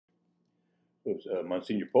It was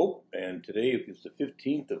Monsignor Pope, and today is the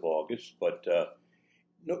 15th of August, but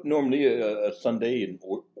normally a Sunday in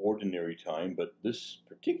ordinary time, but this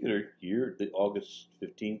particular year, the August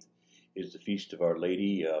 15th, is the Feast of Our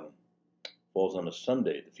Lady, falls on a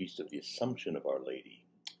Sunday, the Feast of the Assumption of Our Lady.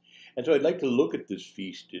 And so I'd like to look at this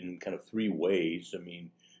feast in kind of three ways. I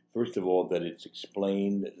mean, first of all, that it's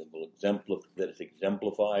explained, that it's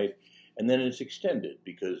exemplified, and then it's extended,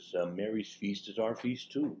 because Mary's feast is our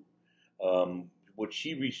feast too. What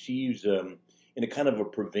she receives in a kind of a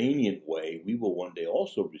prevenient way, we will one day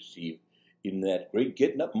also receive in that great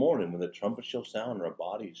getting up morning when the trumpet shall sound and our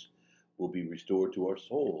bodies will be restored to our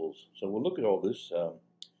souls. So we'll look at all this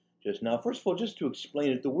just now. First of all, just to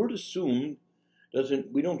explain it, the word assumed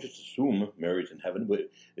we don't just assume Mary's in heaven, but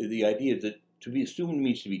the idea is that to be assumed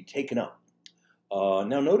means to be taken up.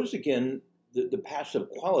 Now notice again the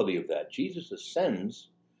passive quality of that. Jesus ascends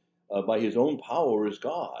by his own power as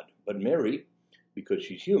God, but Mary, because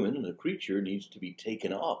she's human and a creature, needs to be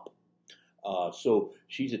taken up. So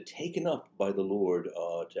she's taken up by the Lord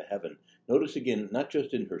to heaven. Notice again, not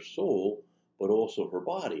just in her soul, but also her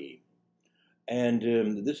body. And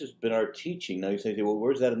this has been our teaching. Now you say, well,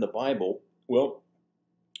 where's that in the Bible? Well,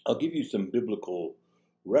 I'll give you some biblical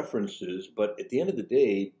references, but at the end of the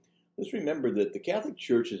day, let's remember that the Catholic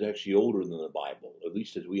Church is actually older than the Bible, at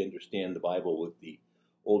least as we understand the Bible with the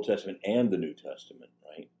Old Testament and the New Testament,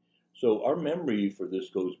 right? So our memory for this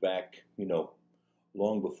goes back,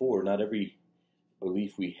 long before. Not every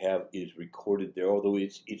belief we have is recorded there, although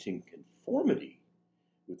it's in conformity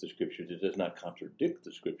with the Scriptures. It does not contradict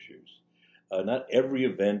the Scriptures. Not every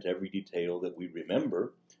event, every detail that we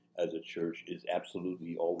remember as a church is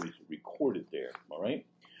absolutely always recorded there, all right?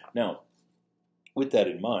 Now, with that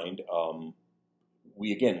in mind,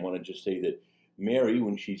 we again want to just say that Mary,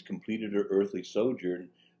 when she's completed her earthly sojourn,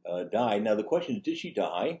 died. Now the question is, did she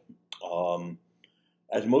die?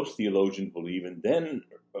 As most theologians believe, and then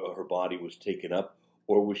her body was taken up,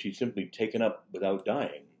 or was she simply taken up without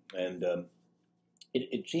dying? And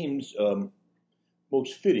it seems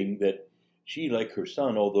most fitting that she, like her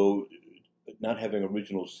son, although not having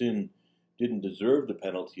original sin, didn't deserve the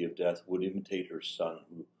penalty of death, would imitate her son,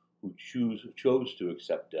 who chose to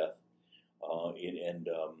accept death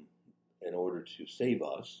in order to save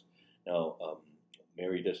us. Now,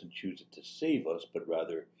 Mary doesn't choose it to save us, but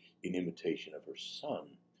rather in imitation of her son.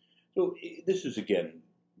 So this is, again,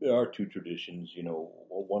 there are two traditions,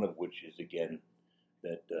 one of which is, again,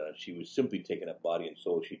 that she was simply taken up body and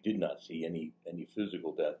soul. She did not see any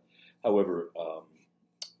physical death. However,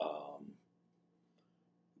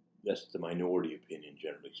 that's the minority opinion,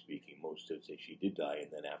 generally speaking. Most would say she did die,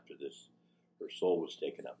 and then after this, her soul was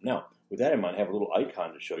taken up. Now, with that in mind, I have a little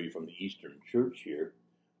icon to show you from the Eastern Church here.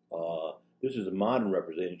 This is a modern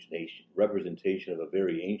representation of a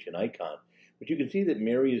very ancient icon. But you can see that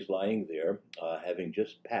Mary is lying there, having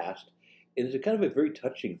just passed. It is a kind of a very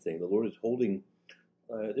touching thing. The Lord is holding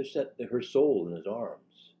her soul in his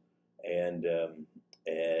arms. And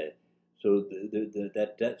so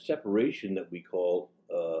that separation that we call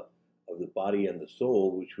of the body and the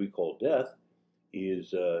soul, which we call death,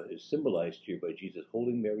 is symbolized here by Jesus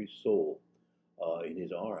holding Mary's soul in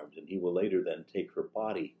his arms, and he will later then take her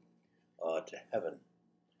body to heaven.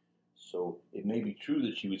 So it may be true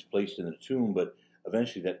that she was placed in a tomb, but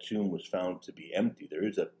eventually that tomb was found to be empty. There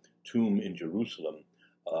is a tomb in Jerusalem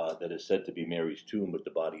that is said to be Mary's tomb, but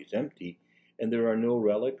the body is empty, and there are no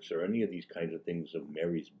relics or any of these kinds of things of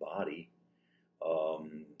Mary's body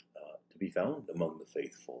to be found among the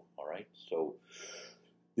faithful. All right, so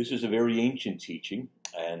this is a very ancient teaching,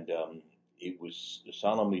 and it was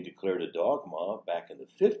solemnly declared a dogma back in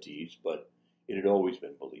the 50s, but it had always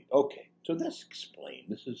been believed. Okay, so let's explain.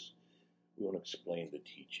 We want to explain the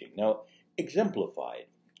teaching. Now, exemplified.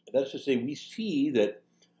 That's to say, we see that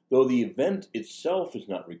though the event itself is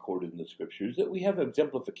not recorded in the Scriptures, that we have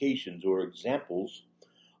exemplifications or examples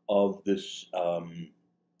of this,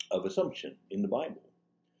 of assumption in the Bible.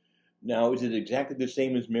 Now, is it exactly the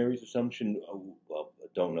same as Mary's assumption? Well, I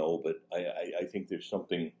don't know, but I think there's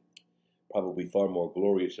something probably far more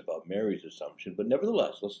glorious about Mary's assumption. But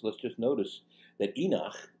nevertheless, let's just notice that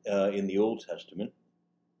Enoch in the Old Testament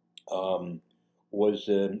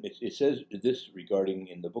it says this regarding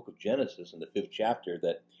in the book of Genesis in the 5th chapter,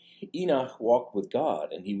 that Enoch walked with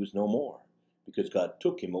God and he was no more because God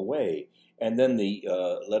took him away. And then the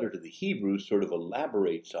letter to the Hebrews sort of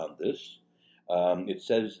elaborates on this. It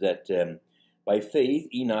says that by faith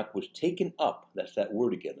Enoch was taken up. That's that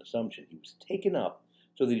word again, assumption. He was taken up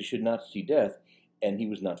so that he should not see death, and he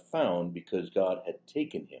was not found because God had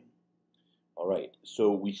taken him. All right,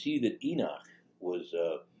 so we see that Enoch was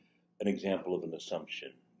an example of an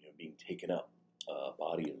assumption, being taken up,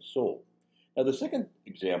 body and soul. Now, the second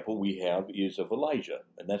example we have is of Elijah,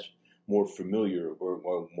 and that's more familiar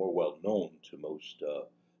or more well known to most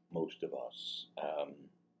of us.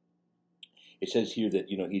 It says here that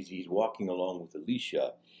he's walking along with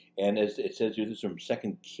Elisha, and as it says here, this is from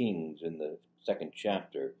 2 Kings in the 2nd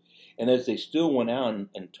chapter. And as they still went on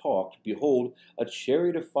and talked, behold, a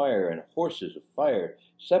chariot of fire and horses of fire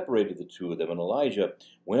separated the two of them, and Elijah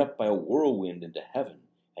went up by a whirlwind into heaven,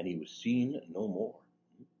 and he was seen no more.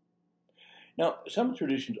 Now, some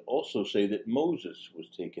traditions also say that Moses was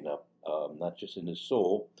taken up, not just in his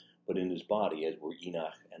soul, but in his body, as were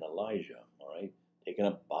Enoch and Elijah, all right? Taken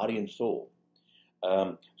up body and soul.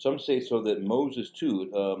 Some say so that Moses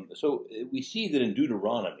too. So we see that in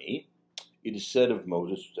Deuteronomy, it is said of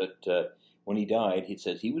Moses that when he died, it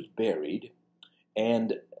says he was buried,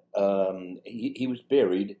 and he was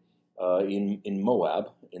buried in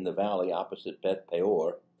Moab, in the valley opposite Beth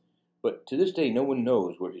Peor. But to this day, no one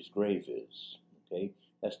knows where his grave is. Okay,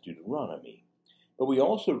 that's Deuteronomy. But we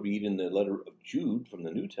also read in the letter of Jude from the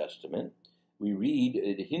New Testament, we read,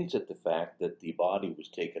 it hints at the fact that the body was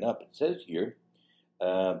taken up. It says here,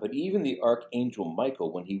 but even the archangel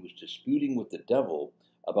Michael, when he was disputing with the devil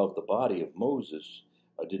about the body of Moses,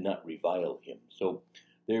 did not revile him. So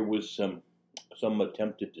there was some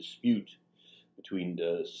attempted dispute between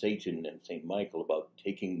Satan and St. Michael about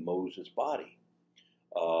taking Moses' body.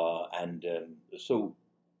 So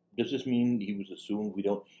does this mean he was assumed? We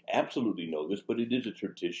don't absolutely know this, but it is a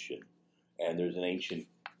tradition. And there's an ancient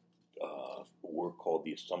work called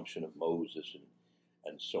The Assumption of Moses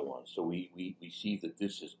and so on. So we see that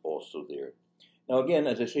this is also there. Now again,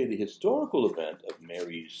 as I say, the historical event of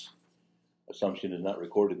Mary's Assumption is not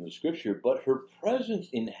recorded in the Scripture, but her presence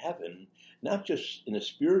in heaven, not just in a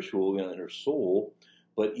spiritual, in her soul,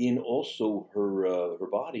 but in also her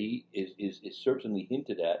body, is certainly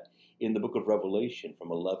hinted at in the book of Revelation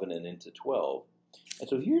from 11 and into 12. And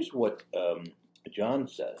so here's what John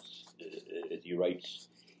says, as he writes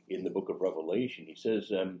in the book of Revelation. He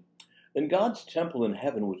says, then God's temple in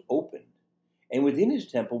heaven was opened, and within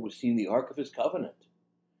his temple was seen the ark of his covenant.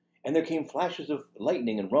 And there came flashes of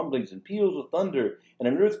lightning and rumblings and peals of thunder and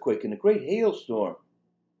an earthquake and a great hailstorm.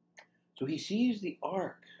 So he sees the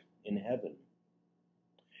ark in heaven.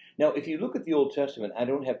 Now, if you look at the Old Testament, I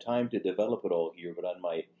don't have time to develop it all here, but on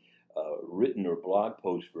my written or blog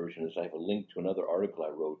post version, I have a link to another article I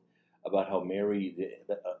wrote about how Mary,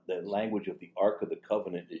 the language of the Ark of the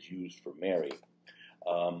Covenant is used for Mary.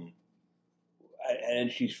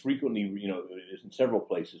 And she's frequently, in several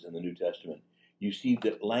places in the New Testament, you see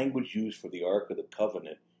that language used for the Ark of the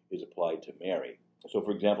Covenant is applied to Mary. So,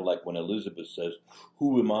 for example, like when Elizabeth says,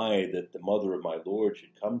 "Who am I that the mother of my Lord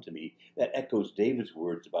should come to me?" That echoes David's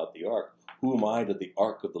words about the ark. "Who am I that the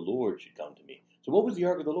ark of the Lord should come to me?" So what was the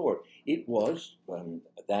ark of the Lord? It was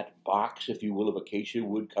that box, if you will, of acacia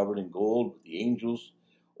wood covered in gold with the angels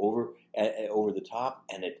over the top,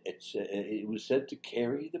 and it was said to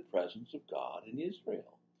carry the presence of God in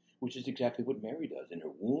Israel, which is exactly what Mary does. In her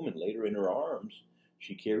womb and later in her arms,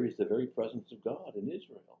 she carries the very presence of God in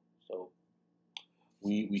Israel. So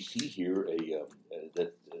we see here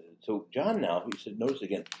so John now, he said, notice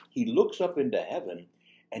again, he looks up into heaven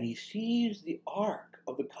and he sees the Ark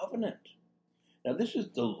of the Covenant. Now this is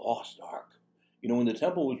the lost Ark. When the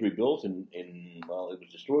temple was rebuilt it was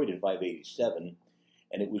destroyed in 587,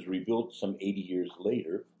 and it was rebuilt some 80 years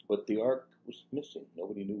later, but the Ark was missing.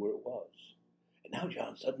 Nobody knew where it was. And now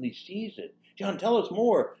John suddenly sees it. "John, tell us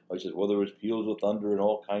more." He says, well, there was peals of thunder and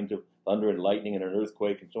all kinds of thunder and lightning and an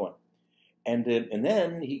earthquake and so on. And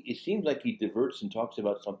then it seems like he diverts and talks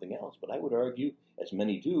about something else. But I would argue, as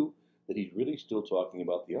many do, that he's really still talking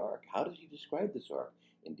about the ark. How does he describe this ark?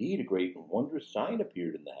 "Indeed, a great and wondrous sign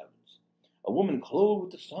appeared in the heavens. A woman clothed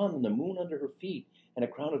with the sun and the moon under her feet, and a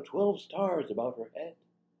crown of 12 stars about her head.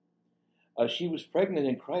 She was pregnant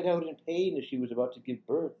and cried out in pain as she was about to give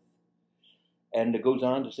birth." And it goes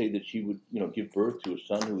on to say that she would, give birth to a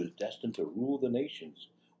son who is destined to rule the nations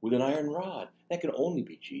with an iron rod. That can only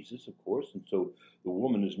be Jesus, of course. And so the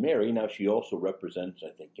woman is Mary. Now she also represents, I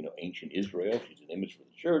think, ancient Israel. She's an image for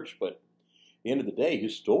the church. But at the end of the day,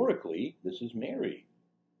 historically, this is Mary.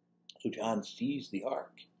 So John sees the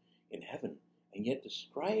ark in heaven and yet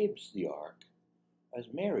describes the ark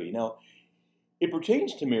as Mary. Now, it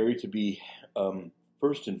pertains to Mary to be,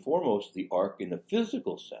 first and foremost, the ark in a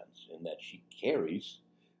physical sense, in that she carries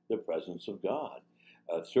the presence of God.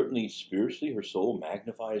 Certainly, spiritually, her soul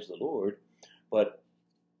magnifies the Lord, but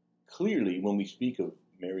clearly, when we speak of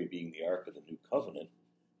Mary being the ark of the new covenant,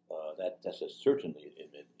 that's certainly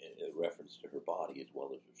a reference to her body as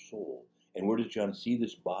well as her soul. And where does John see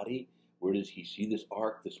this body? Where does he see this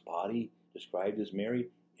ark, this body described as Mary?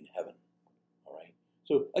 In heaven. All right.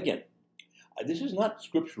 So again, this is not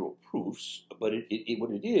scriptural proofs, but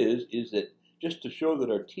what it is that just to show that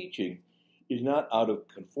our teaching is not out of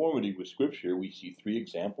conformity with Scripture, we see three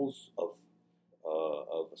examples of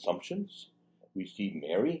assumptions. We see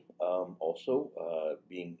Mary also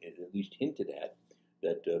being at least hinted at,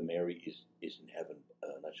 that Mary is in heaven,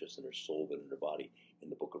 not just in her soul, but in her body, in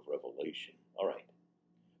the book of Revelation. All right.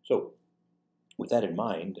 So, with that in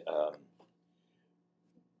mind,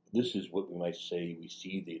 this is what we might say we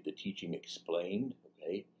see the teaching explained.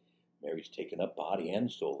 Okay, Mary's taken up body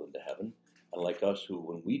and soul into heaven, unlike us who,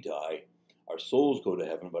 when we die, our souls go to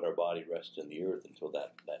heaven, but our body rests in the earth until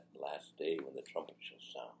that last day when the trumpet shall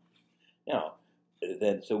sound. Now,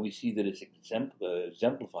 then, so we see that it's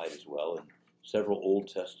exemplified as well in several Old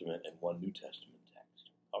Testament and one New Testament text.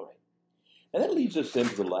 All right. And that leads us then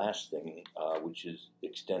to the last thing, which is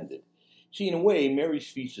extended. See, in a way, Mary's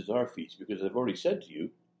feast is our feast, because I've already said to you,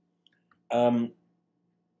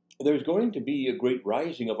 there's going to be a great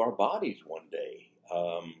rising of our bodies one day.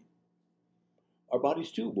 Our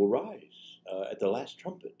bodies, too, will rise at the last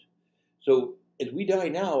trumpet. So as we die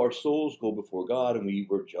now, our souls go before God, and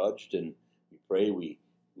we're judged, and we pray, we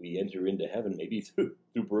enter into heaven, maybe through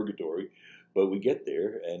purgatory, but we get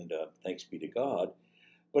there, and thanks be to God.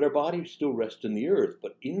 But our bodies still rest in the earth.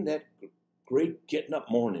 But in that great getting up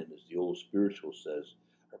morning, as the old spiritual says,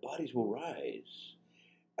 our bodies will rise.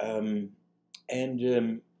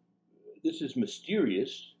 This is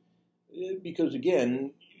mysterious because,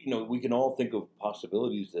 again, we can all think of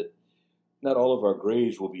possibilities that not all of our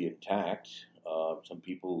graves will be intact. Some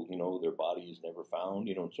people, their body is never found,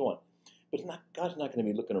 and so on. But God's not going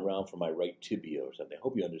to be looking around for my right tibia or something. I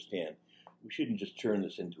hope you understand. We shouldn't just turn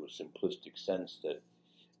this into a simplistic sense that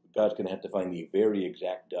God's going to have to find the very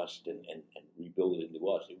exact dust and rebuild it into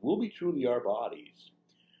us. It will be truly our bodies,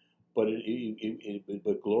 but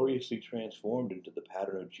but gloriously transformed into the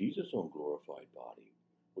pattern of Jesus' own glorified body,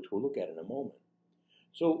 which we'll look at in a moment.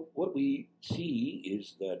 So what we see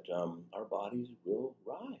is that our bodies will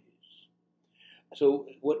rise. So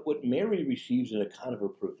what Mary receives in a kind of a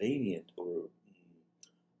prevenient or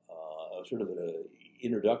sort of an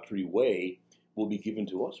introductory way will be given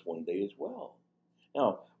to us one day as well.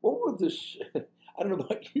 Now, what would this? I don't know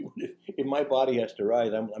about you. If my body has to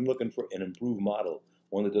rise, I'm looking for an improved model,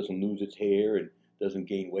 one that doesn't lose its hair and doesn't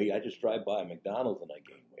gain weight. I just drive by McDonald's and I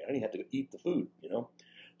gain weight. I don't even have to eat the food,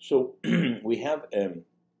 So we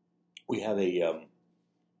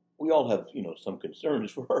all have some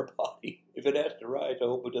concerns for our body. If it has to rise, I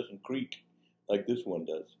hope it doesn't creak like this one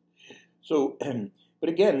does. So, but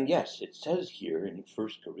again, yes, it says here in 1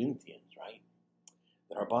 Corinthians, right,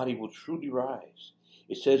 that our body will truly rise.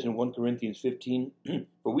 It says in 1 Corinthians 15,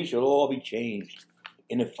 for we shall all be changed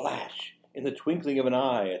in a flash, in the twinkling of an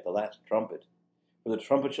eye at the last trumpet. For the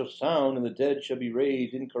trumpet shall sound, and the dead shall be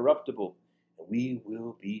raised incorruptible, and we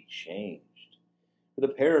will be changed. For the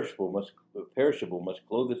perishable must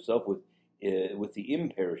clothe itself with the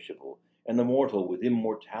imperishable, and the mortal with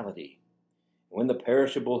immortality. And when the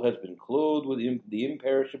perishable has been clothed with the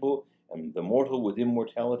imperishable, and the mortal with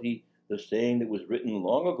immortality, the saying that was written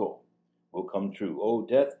long ago will come true. O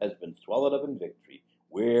death has been swallowed up in victory.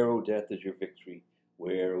 Where, O death, is your victory?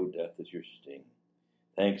 Where, O death, is your sting?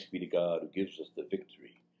 Thanks be to God who gives us the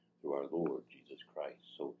victory through our Lord Jesus Christ.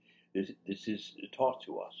 So this is taught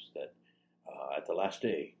to us that at the last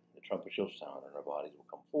day, the trumpet shall sound and our bodies will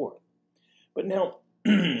come forth. But now,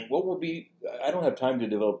 what will be, I don't have time to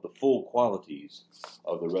develop the full qualities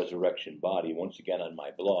of the resurrection body. Once again, on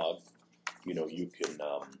my blog,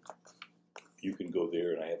 you can go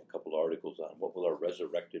there, and I have a couple articles on what will our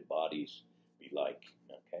resurrected bodies be like,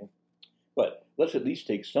 okay? But let's at least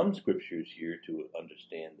take some scriptures here to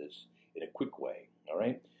understand this in a quick way, all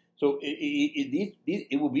right? So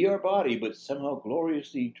it will be our body, but somehow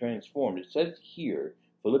gloriously transformed. It says here,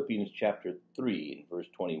 Philippians chapter 3 and verse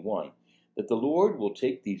 21, that the Lord will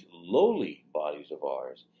take these lowly bodies of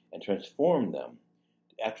ours and transform them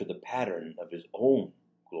after the pattern of his own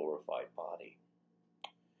glorified body.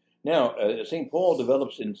 Now, St. Paul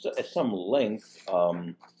develops at some length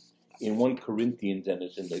in 1 Corinthians, and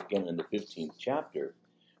it's in the 15th chapter.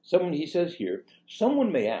 He says here,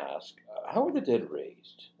 someone may ask, how are the dead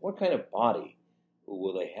raised? What kind of body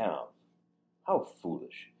will they have? How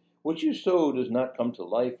foolish. What you sow does not come to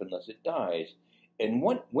life unless it dies. And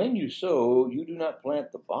when you sow, you do not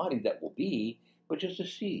plant the body that will be, but just a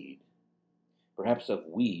seed, perhaps of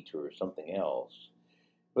wheat or something else.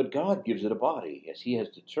 But God gives it a body, as he has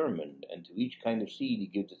determined, and to each kind of seed he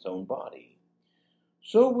gives its own body.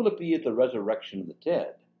 So will it be at the resurrection of the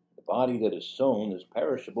dead. The body that is sown is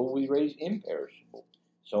perishable, we raise imperishable.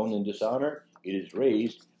 Sown in dishonor, it is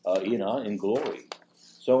raised in glory.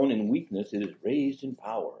 Sown in weakness, it is raised in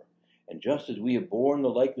power. And just as we have borne the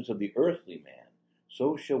likeness of the earthly man,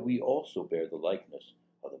 so shall we also bear the likeness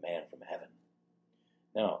of the man from heaven.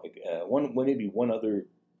 Now, maybe one other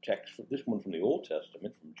text, this one from the Old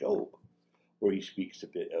Testament, from Job, where he speaks a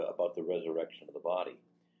bit about the resurrection of the body.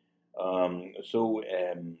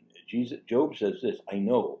 Job says this, I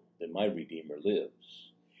know that my Redeemer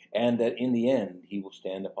lives, and that in the end he will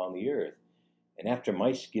stand upon the earth. And after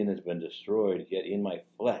my skin has been destroyed, yet in my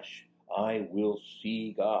flesh I will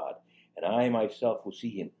see God, and I myself will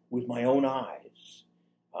see him with my own eyes,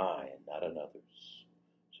 I and not another's.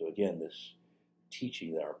 So again, this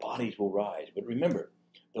teaching that our bodies will rise. But remember,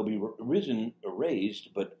 they'll be raised,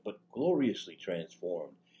 but gloriously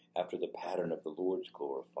transformed after the pattern of the Lord's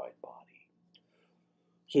glorified body.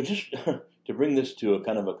 So just to bring this to a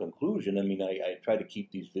kind of a conclusion, I mean, I try to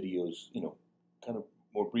keep these videos, kind of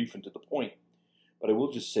more brief and to the point. But I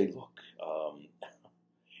will just say, look,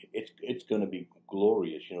 it's going to be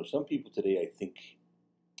glorious. Some people today, I think,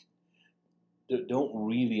 don't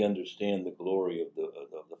really understand the glory of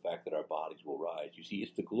the fact that our bodies will rise. You see,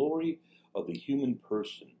 it's the glory of the human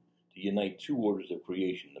person to unite two orders of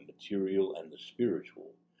creation, the material and the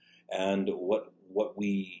spiritual. And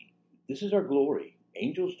this is our glory.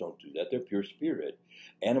 Angels don't do that. They're pure spirit.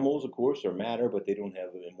 Animals, of course, are matter, but they don't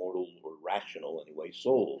have immortal or rational, anyway,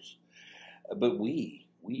 souls. But we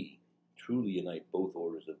truly unite both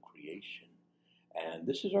orders of creation. And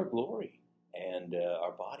this is our glory. And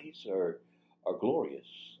our bodies are glorious.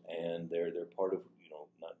 And they're part of,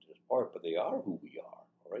 not just part, but they are who we are.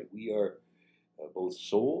 All right? We are both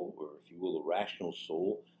soul, or if you will, a rational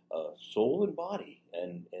soul, soul and body.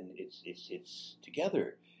 And it's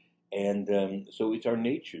together. And so it's our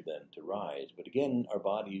nature then to rise. But again, our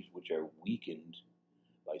bodies, which are weakened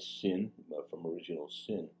by sin, from original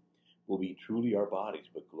sin, will be truly our bodies,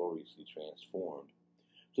 but gloriously transformed.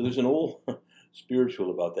 So there's an old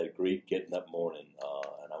spiritual about that great getting up morning,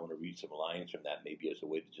 and I want to read some lines from that, maybe as a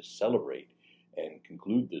way to just celebrate and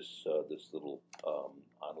conclude this little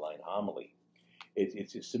online homily. It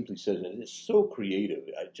simply says, and it's so creative,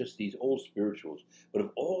 just these old spirituals, but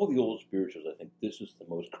of all the old spirituals, I think this is the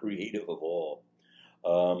most creative of all.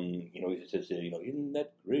 It says, in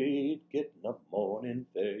that great getting up morning,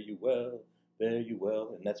 fare you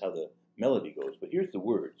well, and that's how the melody goes. But here's the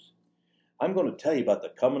words. I'm going to tell you about the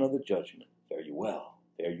coming of the judgment. Fare you well,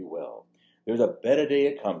 fare you well. There's a better day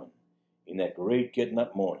a-coming. In that great getting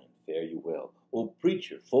up morning, fare you well. Oh,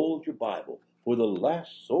 preacher, fold your Bible, for the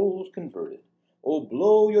last soul's converted. Oh,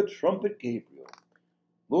 blow your trumpet, Gabriel.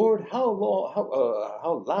 Lord,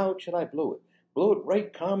 how loud should I blow it? Blow it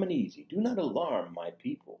right calm and easy. Do not alarm my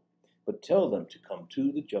people, but tell them to come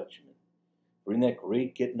to the judgment. For in that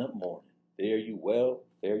great getting up morning, fare you well,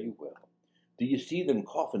 fare you well. Do you see them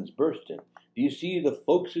coffins bursting? Do you see the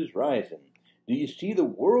folkses rising? Do you see the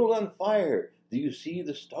world on fire? Do you see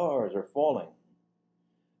the stars are falling?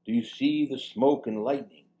 Do you see the smoke and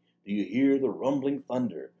lightning? Do you hear the rumbling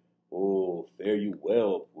thunder? Oh, fare you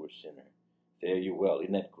well, poor sinner. Fare you well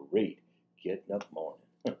in that great getting up morning.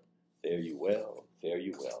 Fare you well, fare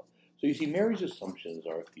you well. So you see, Mary's Assumption is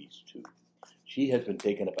our feast too. She has been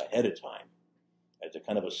taken up ahead of time as a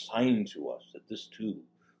kind of a sign to us that this too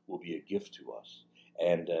will be a gift to us.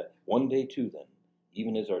 And one day too then,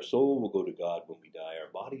 even as our soul will go to God when we die,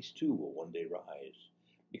 our bodies too will one day rise.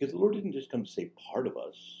 Because the Lord didn't just come to save part of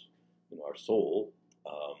us, our soul,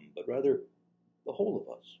 but rather the whole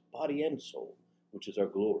of us, body and soul, which is our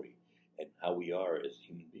glory and how we are as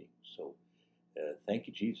human beings. So thank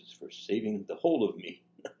you, Jesus, for saving the whole of me,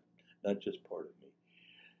 not just part of me.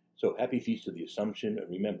 So happy Feast of the Assumption. And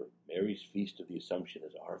remember, Mary's Feast of the Assumption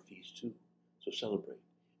is our feast too. So celebrate.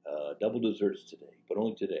 Double desserts today, but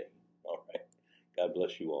only today. All right. God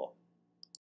bless you all.